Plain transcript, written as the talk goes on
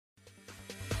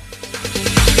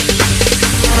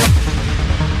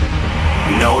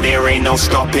there ain't no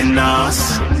stopping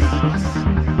us.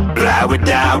 Fly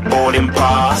without boarding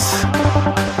pass.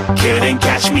 Couldn't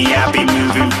catch me, I be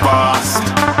moving fast.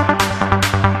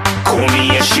 Call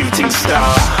me a shooting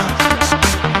star.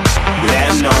 Let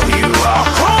 'em know who you are.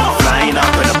 Flying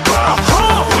up in a bar.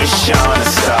 Wish on a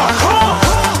star.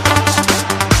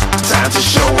 Time to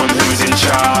show 'em who's in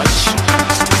charge.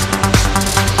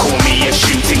 Call me a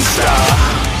shooting star.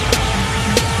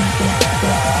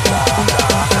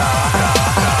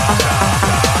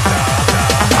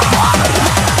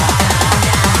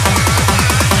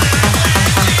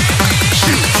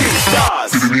 Shooting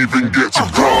stars. Didn't even get to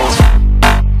cross.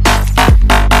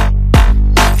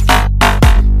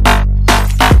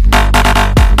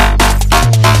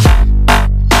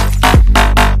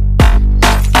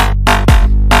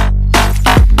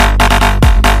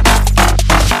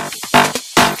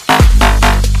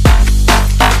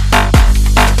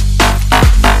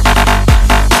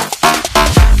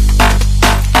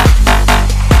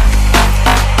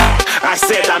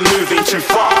 Moving too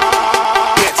far,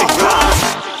 get to glass.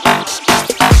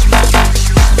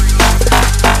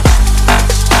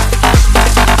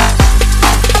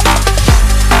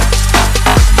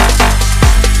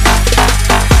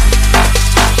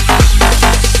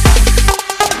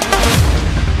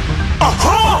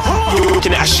 You're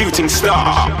looking at a shooting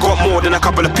star. Got more than a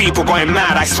couple of people going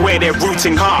mad, I swear they're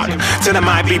rooting hard. Tell them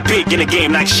I be big in the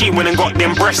game like she went and got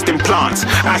them breast implants.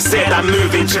 I said I'm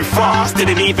moving too fast,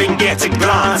 didn't even get to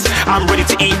glance. I'm ready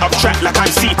to eat up track like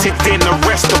I'm seated in a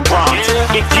restaurant.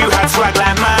 If you had swag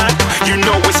like mine, you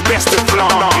know